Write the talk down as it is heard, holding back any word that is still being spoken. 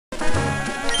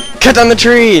Cut down the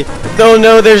tree! Oh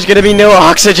no, there's gonna be no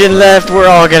oxygen left. We're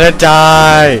all gonna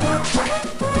die.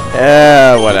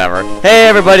 Whatever. Hey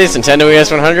everybody, it's Nintendo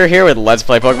ES100 here with Let's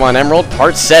Play Pokemon Emerald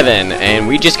Part 7. And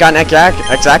we just got an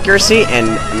X accuracy, and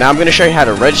now I'm gonna show you how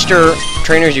to register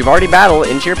trainers you've already battled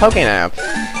into your Pokénav.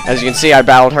 As you can see, I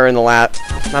battled her in the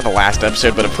not the last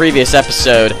episode, but a previous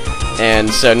episode. And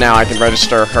so now I can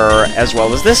register her as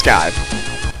well as this guy.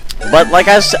 But like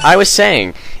I was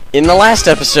saying, in the last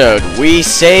episode, we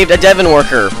saved a Devon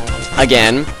worker,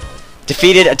 again,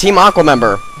 defeated a Team Aqua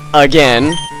member,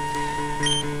 again,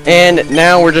 and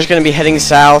now we're just going to be heading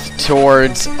south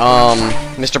towards,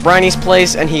 Mr. Briney's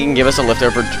place, and he can give us a lift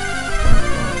over,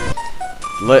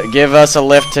 give us a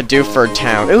lift to Dewford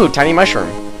Town. Ooh, Tiny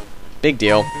Mushroom. Big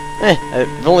deal.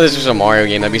 If only this was a Mario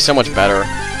game, that'd be so much better.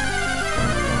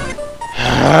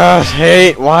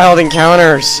 Hate wild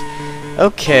encounters.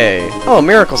 Okay. Oh,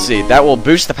 Miracle Seed. That will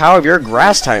boost the power of your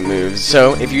Grass-type moves.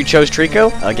 So, if you chose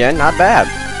Trico, again, not bad.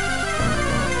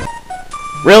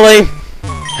 Really?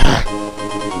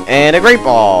 And a Great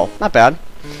Ball. Not bad.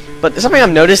 But something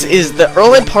I've noticed is the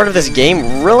early part of this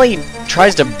game really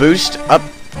tries to boost up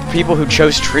people who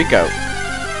chose Trico.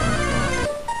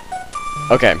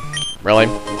 Okay. Really?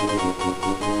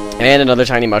 And another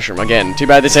Tiny Mushroom. Again, too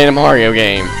bad this ain't a Mario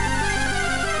game.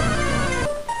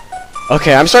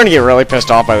 Okay, I'm starting to get really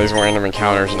pissed off by these random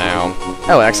encounters now.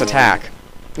 Oh, X attack.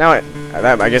 Now, I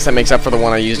guess that makes up for the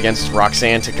one I used against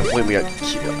Roxanne to completely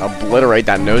obliterate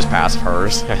that nose pass of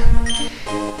hers.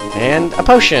 And a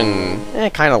potion.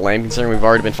 Kind of lame considering we've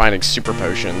already been finding super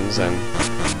potions,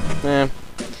 and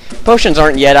potions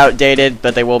aren't yet outdated,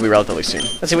 but they will be relatively soon.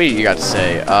 Let's see what you got to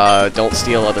say. Don't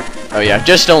steal other... Oh yeah,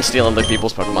 just don't steal other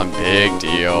people's Pokemon. Big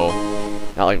deal.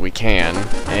 Not like we can.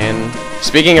 And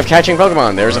speaking of catching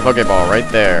Pokemon, there's a Pokeball right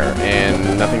there.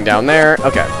 And nothing down there.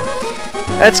 Okay.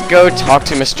 Let's go talk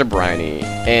to Mr. Briney.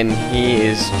 And he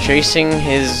is chasing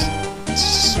his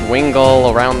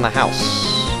Wingull around the house.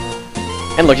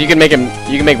 And look, you can make the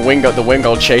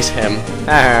Wingull chase him.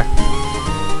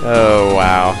 Oh,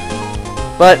 wow.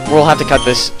 But we'll have to cut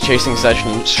this chasing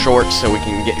session short so we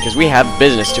can get, because we have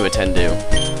business to attend to.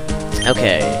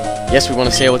 Okay. Yes, we want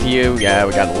to sail with you. Yeah,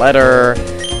 we got a letter.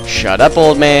 Shut up,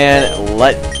 old man.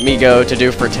 Let me go to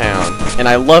Dewford Town. And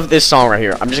I love this song right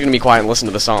here. I'm just going to be quiet and listen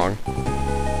to the song.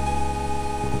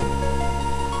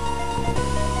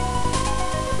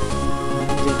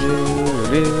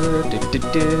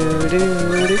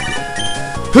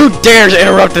 Who dares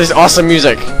interrupt this awesome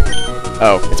music?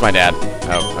 Oh, it's my dad.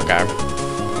 Oh, okay.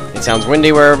 It sounds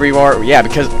windy wherever you are. Yeah,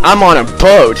 because I'm on a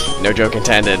boat. No joke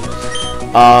intended.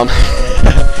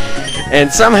 And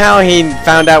somehow he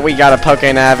found out we got a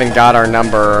Pokénav and got our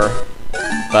number.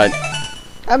 But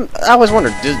I always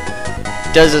wondered,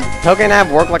 does a Pokénav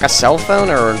work like a cell phone,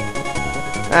 or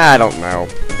I don't know.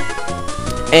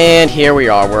 And here we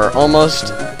are. We're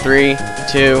almost 3,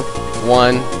 2,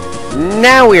 1.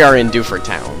 Now we are in Dewford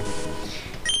Town.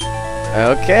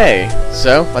 Okay,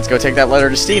 so let's go take that letter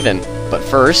to Steven. But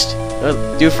first,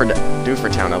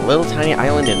 Dewford Town, a little tiny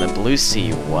island in the blue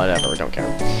sea. Whatever, don't care.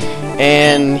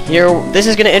 And here, this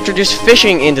is going to introduce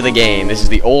fishing into the game. This is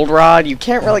the old rod. You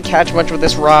can't really catch much with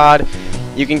this rod.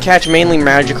 You can catch mainly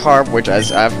Magikarp, which,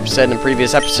 as I've said in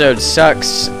previous episodes,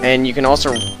 sucks. And you can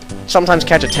also sometimes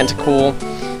catch a Tentacool.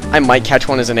 I might catch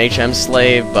one as an HM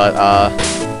slave, but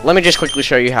let me just quickly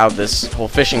show you how this whole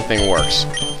fishing thing works.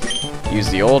 Use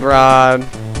the old rod.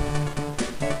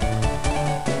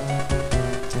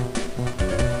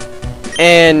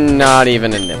 And not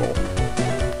even a nibble.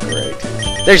 Great.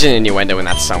 There's an innuendo in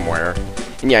that somewhere.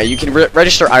 And yeah, you can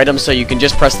register items, so you can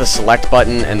just press the select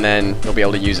button, and then you'll be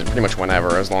able to use it pretty much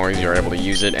whenever, as long as you're able to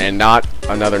use it, and not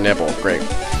another nibble. Great.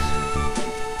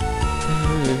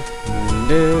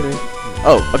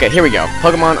 Oh, okay, here we go.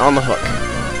 Pokemon on the hook.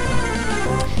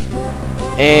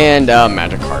 And,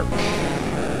 Magikarp.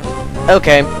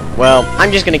 Okay, well,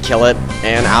 I'm just gonna kill it,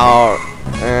 and I'll...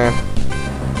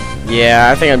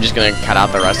 yeah, I think I'm just gonna cut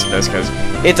out the rest of this, because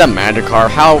it's a Magikarp.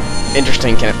 How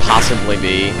interesting can it possibly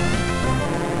be?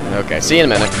 Okay, see you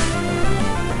in a minute.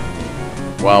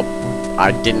 Well,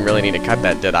 I didn't really need to cut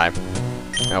that, did I?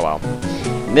 Oh well.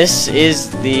 This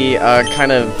is the,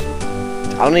 kind of...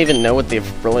 I don't even know what the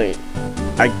really...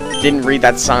 I didn't read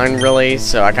that sign, really,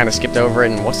 so I kind of skipped over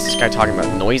it. And what's this guy talking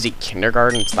about? Noisy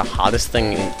kindergarten? It's the hottest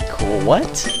thing in... Cool. What?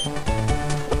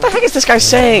 What the heck is this guy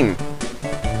saying?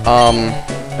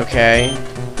 Okay.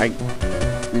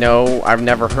 No, I've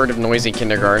never heard of Noisy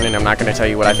Kindergarten, and I'm not going to tell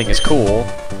you what I think is cool.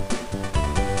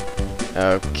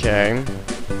 Okay.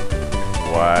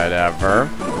 Whatever.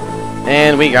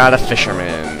 And we got a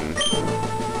fisherman.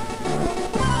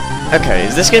 Okay,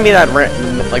 is this gonna be that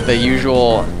like the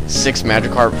usual 6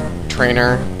 Magikarp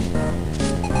trainer?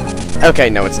 Okay,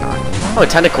 no, it's not. Oh,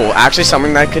 Tentacool, actually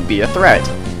something that could be a threat,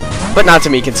 but not to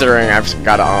me considering I've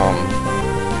got a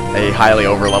highly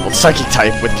overleveled Psychic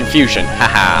type with Confusion.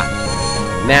 Haha.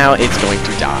 Now it's going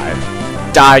to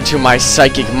die. Die to my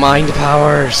Psychic Mind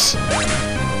powers.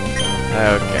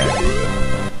 Okay.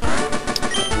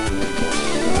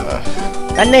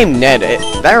 That name Ned,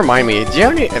 that reminded me,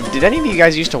 did any of you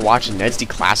guys used to watch Ned's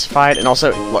Declassified? And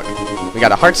also, look, we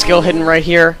got a heart skill hidden right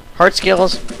here. Heart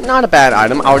skills, not a bad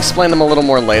item. I'll explain them a little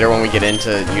more later when we get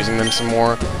into using them some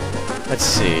more. Let's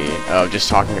see. Oh, just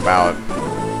talking about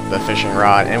the fishing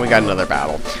rod, and we got another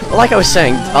battle. Well, like I was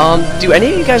saying, do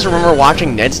any of you guys remember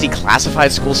watching Ned's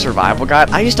Declassified School Survival Guide?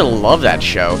 I used to love that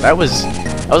show. That was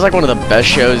like one of the best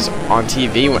shows on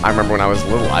TV. I remember when I was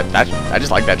little. I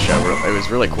just liked that show. It was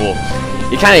really cool.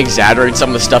 It kind of exaggerated some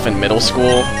of the stuff in middle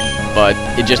school, but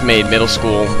it just made middle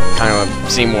school kind of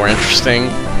seem more interesting.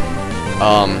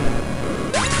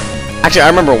 Actually, I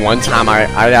remember one time I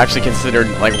actually considered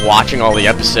like watching all the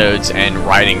episodes and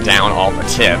writing down all the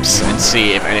tips and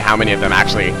see if how many of them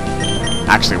actually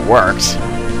worked.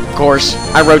 Of course,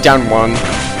 I wrote down one,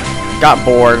 got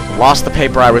bored, lost the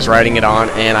paper I was writing it on,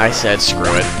 and I said,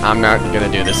 screw it, I'm not gonna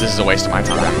do this. This is a waste of my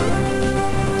time.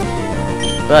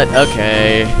 But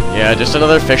okay, yeah, just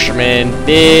another fisherman.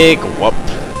 Big whoop.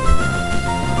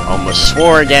 Almost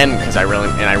swore again because I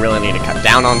really need to cut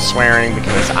down on swearing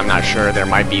because I'm not sure there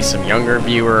might be some younger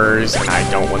viewers and I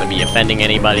don't want to be offending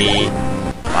anybody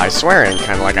by swearing,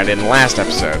 kind of like I did in the last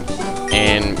episode,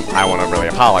 and I want to really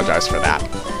apologize for that.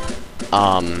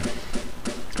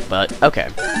 But okay,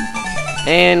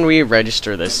 and we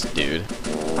register this dude.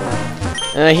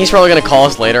 He's probably gonna call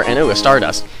us later, and ooh, a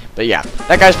Stardust. But yeah,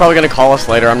 that guy's probably gonna call us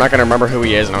later. I'm not gonna remember who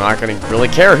he is, and I'm not gonna really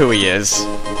care who he is.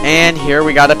 And here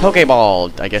we got a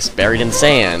Pokeball, I guess buried in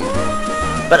sand.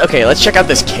 But okay, let's check out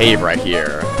this cave right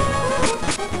here.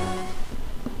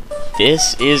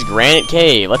 This is Granite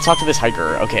Cave. Let's talk to this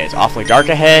hiker. Okay, it's awfully dark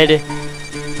ahead.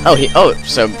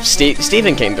 So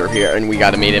Steven came through here, and we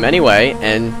got to meet him anyway.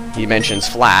 And he mentions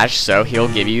Flash, so he'll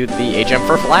give you the HM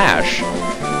for Flash.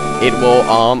 It will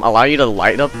allow you to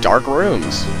light up dark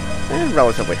rooms.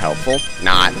 Relatively helpful.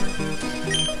 Not.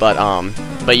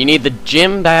 But you need the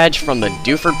gym badge from the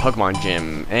Dewford Pokemon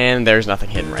Gym, and there's nothing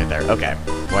hidden right there. Okay,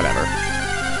 whatever.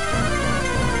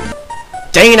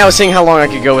 Dang it, I was seeing how long I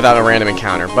could go without a random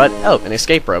encounter, but, oh, an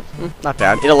escape rope. Not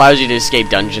bad. It allows you to escape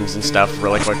dungeons and stuff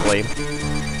really quickly.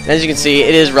 And as you can see,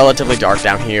 it is relatively dark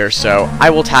down here, so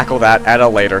I will tackle that at a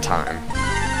later time.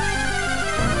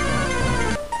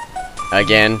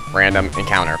 Again, random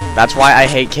encounter. That's why I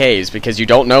hate caves, because you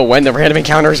don't know when the random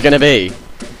encounter is gonna be.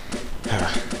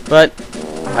 But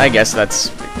I guess that's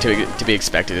to be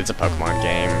expected. It's a Pokemon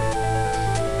game.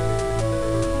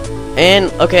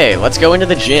 And, okay, let's go into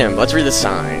the gym. Let's read the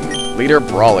sign. Leader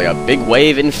Brawley, big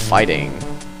wave in fighting.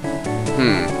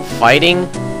 Fighting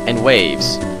and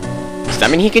waves. Does that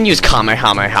mean he can use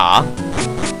Kamehameha?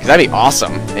 Because that'd be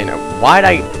awesome. You know, why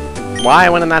I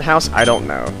went in that house, I don't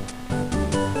know.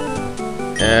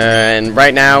 And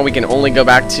right now, we can only go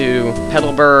back to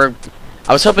Petalburg.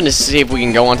 I was hoping to see if we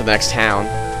can go on to the next town.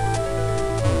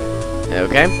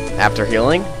 Okay, after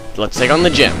healing, let's take on the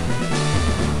gym.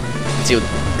 Let's see what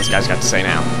this guy's got to say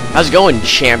now. How's it going,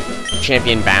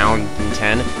 Champion Bound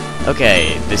 10?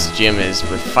 Okay, this gym is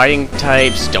with fighting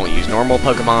types. Don't use normal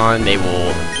Pokemon. They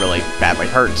will really badly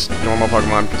hurt normal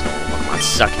Pokemon because normal Pokemon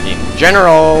suck in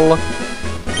general.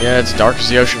 Yeah, it's dark as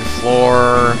the ocean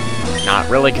floor. Not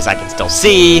really, because I can still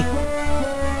see.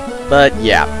 But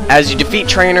yeah, as you defeat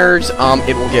trainers,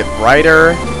 it will get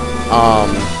brighter.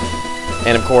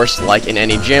 And of course, like in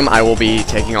any gym, I will be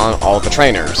taking on all the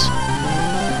trainers.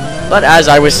 But as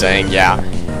I was saying, yeah,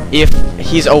 if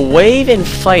he's a wave in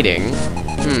fighting,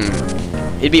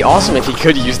 it'd be awesome if he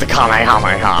could use the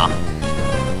Kamehameha.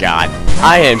 God,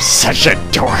 I am such a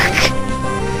dork.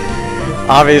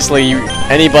 Obviously,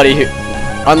 anybody who,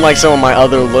 unlike some of my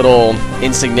other little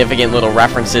insignificant little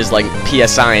references like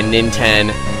PSI and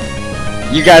Ninten,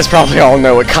 you guys probably all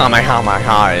know what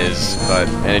Kamehameha is,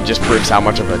 and it just proves how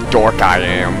much of a dork I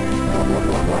am.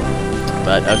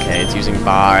 But okay, it's using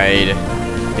Bide.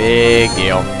 Big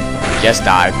deal. Just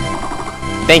died.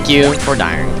 Thank you for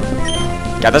dying.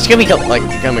 God, that's gonna be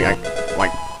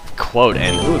like quote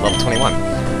and ooh, level 21.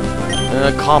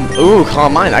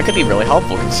 Calm Mind. That could be really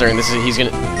helpful considering he's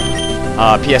gonna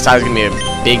PSI is gonna be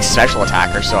a big special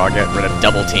attacker, so I'll get rid of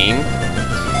double team.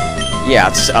 Yeah,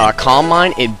 it's Calm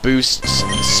Mind. It boosts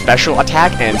special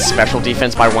attack and special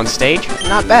defense by 1 stage.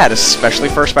 Not bad, especially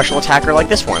for a special attacker like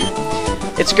this one.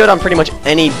 It's good on pretty much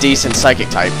any decent psychic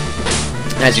type.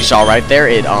 As you saw right there,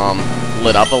 it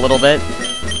lit up a little bit.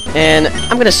 And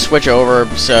I'm gonna switch over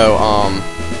so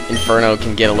Inferno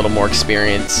can get a little more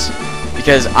experience,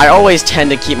 because I always tend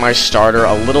to keep my starter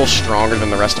a little stronger than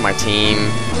the rest of my team.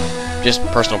 Just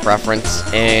personal preference.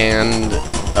 And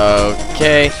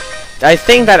okay, I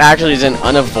think that actually is an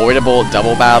unavoidable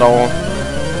double battle.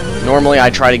 Normally I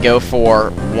try to go for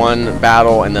one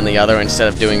battle and then the other instead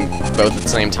of doing both at the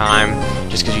same time,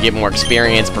 just because you get more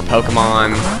experience per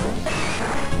Pokemon.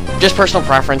 Just personal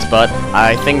preference, but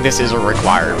I think this is a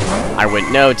required one. I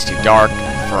wouldn't know, it's too dark.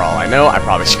 For all I know, I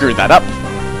probably screwed that up.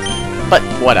 But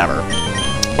whatever.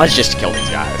 Let's just kill these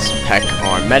guys. Peck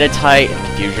on Meditite,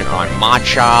 Confusion on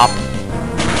Machop.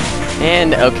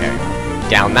 And okay.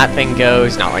 Down that thing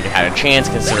goes. Not like I had a chance,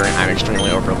 considering I'm extremely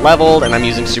over-leveled, and I'm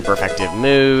using super effective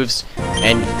moves.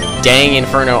 And dang,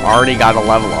 Inferno already got a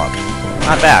level up.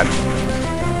 Not bad.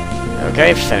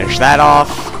 Okay, finish that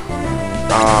off.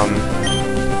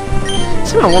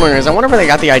 Something I'm wondering is, I wonder where they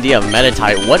got the idea of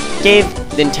Meditite. What gave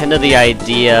Nintendo the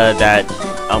idea that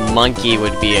a monkey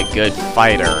would be a good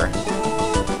fighter?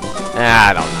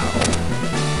 I don't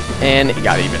know. And it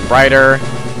got even brighter.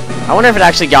 I wonder if it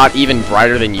actually got even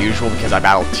brighter than usual because I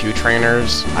battled 2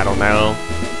 trainers. I don't know.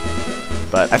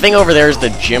 But I think over there is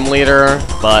the gym leader.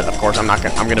 But of course, I'm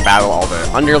gonna battle all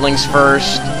the underlings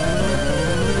first.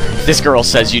 This girl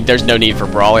says there's no need for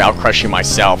brawling. I'll crush you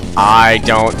myself. I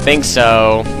don't think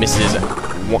so, Mrs.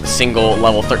 Single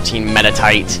level 13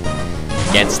 Meditite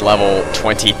against level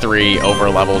 23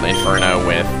 over-leveled Inferno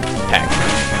with Peck.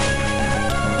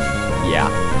 Yeah,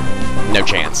 no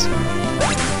chance.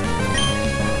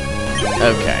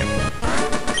 Okay.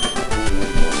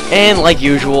 And like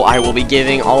usual, I will be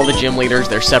giving all the gym leaders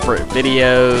their separate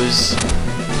videos.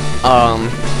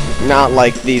 Not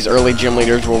like these early gym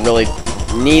leaders will really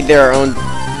need their own.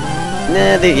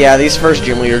 Yeah, these first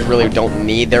gym leaders really don't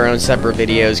need their own separate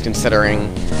videos,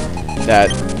 considering that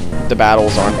the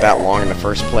battles aren't that long in the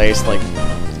first place. Like,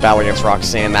 the battle against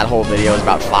Roxanne, that whole video is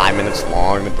about 5 minutes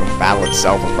long. The battle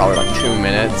itself was probably like 2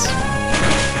 minutes.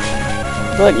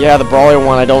 But yeah, the Brawler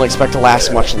one I don't expect to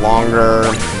last much longer.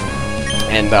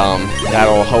 And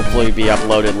that'll hopefully be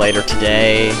uploaded later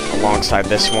today, alongside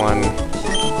this one.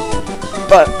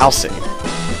 But, I'll see.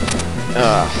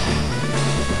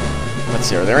 Let's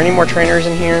see, are there any more trainers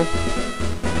in here?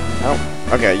 Oh,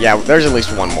 okay, yeah, there's at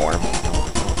least one more.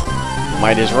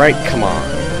 Might is right, come on.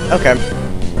 Okay.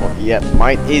 Well, yeah,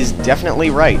 Might is definitely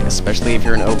right, especially if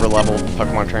you're an over-leveled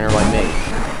Pokemon trainer like me.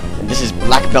 And this is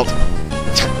Black Belt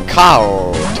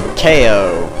Takao to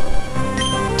KO.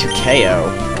 To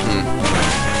KO.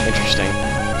 Interesting.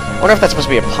 I wonder if that's supposed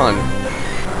to be a pun.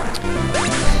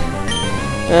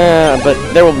 But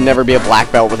there will never be a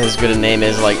black belt with as good a name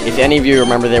as, like, if any of you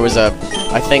remember, there was a,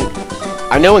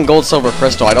 I know in Gold, Silver,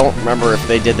 Crystal, I don't remember if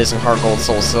they did this in Heart Gold,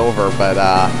 Soul Silver, but,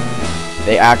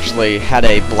 they actually had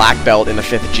a black belt in the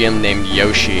 5th gym named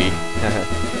Yoshi.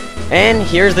 And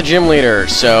here's the gym leader,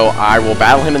 so I will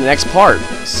battle him in the next part.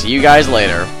 See you guys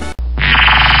later.